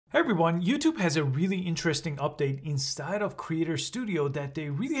Everyone, YouTube has a really interesting update inside of Creator Studio that they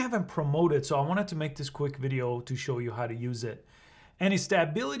really haven't promoted, so I wanted to make this quick video to show you how to use it. And it's the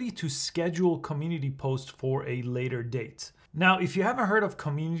ability to schedule community posts for a later date. Now, if you haven't heard of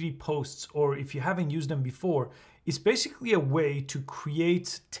community posts or if you haven't used them before, it's basically a way to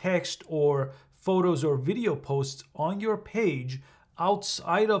create text or photos or video posts on your page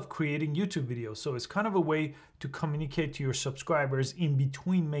outside of creating YouTube videos. So it's kind of a way to communicate to your subscribers in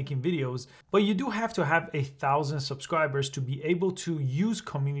between making videos, but you do have to have 1,000 subscribers to be able to use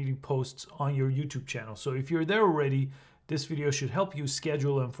community posts on your YouTube channel. So if you're there already, this video should help you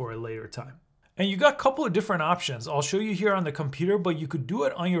schedule them for a later time. And you got a couple of different options. I'll show you here on the computer, but you could do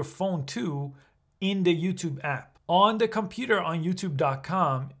it on your phone too in the YouTube app. On the computer on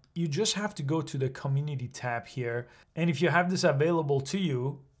youtube.com, you just have to go to the community tab here. And if you have this available to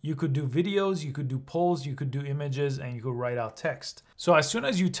you, you could do videos, you could do polls, you could do images, and you could write out text. So as soon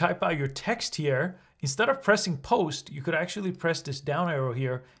as you type out your text here, instead of pressing post, you could actually press this down arrow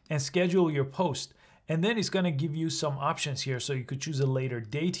here and schedule your post. And then it's gonna give you some options here. So you could choose a later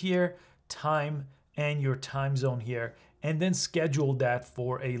date here, time, and your time zone here, and then schedule that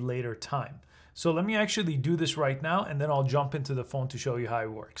for a later time. So let me actually do this right now, and then I'll jump into the phone to show you how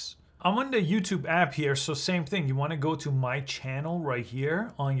it works. I'm on the YouTube app here, so same thing. You wanna go to my channel right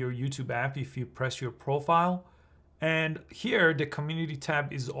here on your YouTube app if you press your profile. And here, the community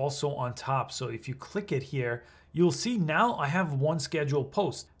tab is also on top. So if you click it here, you'll see now I have one scheduled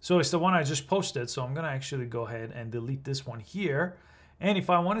post. So it's the one I just posted. So I'm gonna actually go ahead and delete this one here. And if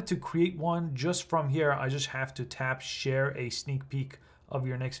I wanted to create one just from here, I just have to tap share a sneak peek of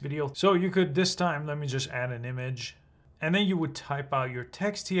your next video. So you could this time, let me just add an image. And then you would type out your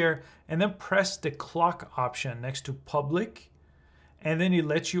text here and then press the clock option next to public. And then it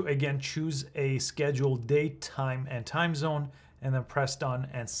lets you again choose a scheduled date, time, and time zone, and then press done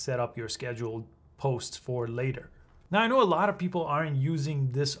and set up your scheduled posts for later. Now I know a lot of people aren't using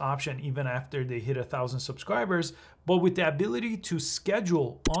this option even after they hit 1,000 subscribers, but with the ability to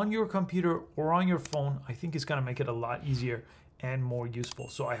schedule on your computer or on your phone, I think it's gonna make it a lot easier and more useful.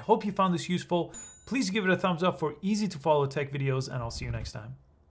 So I hope you found this useful. Please give it a thumbs up for easy to follow tech videos, and I'll see you next time.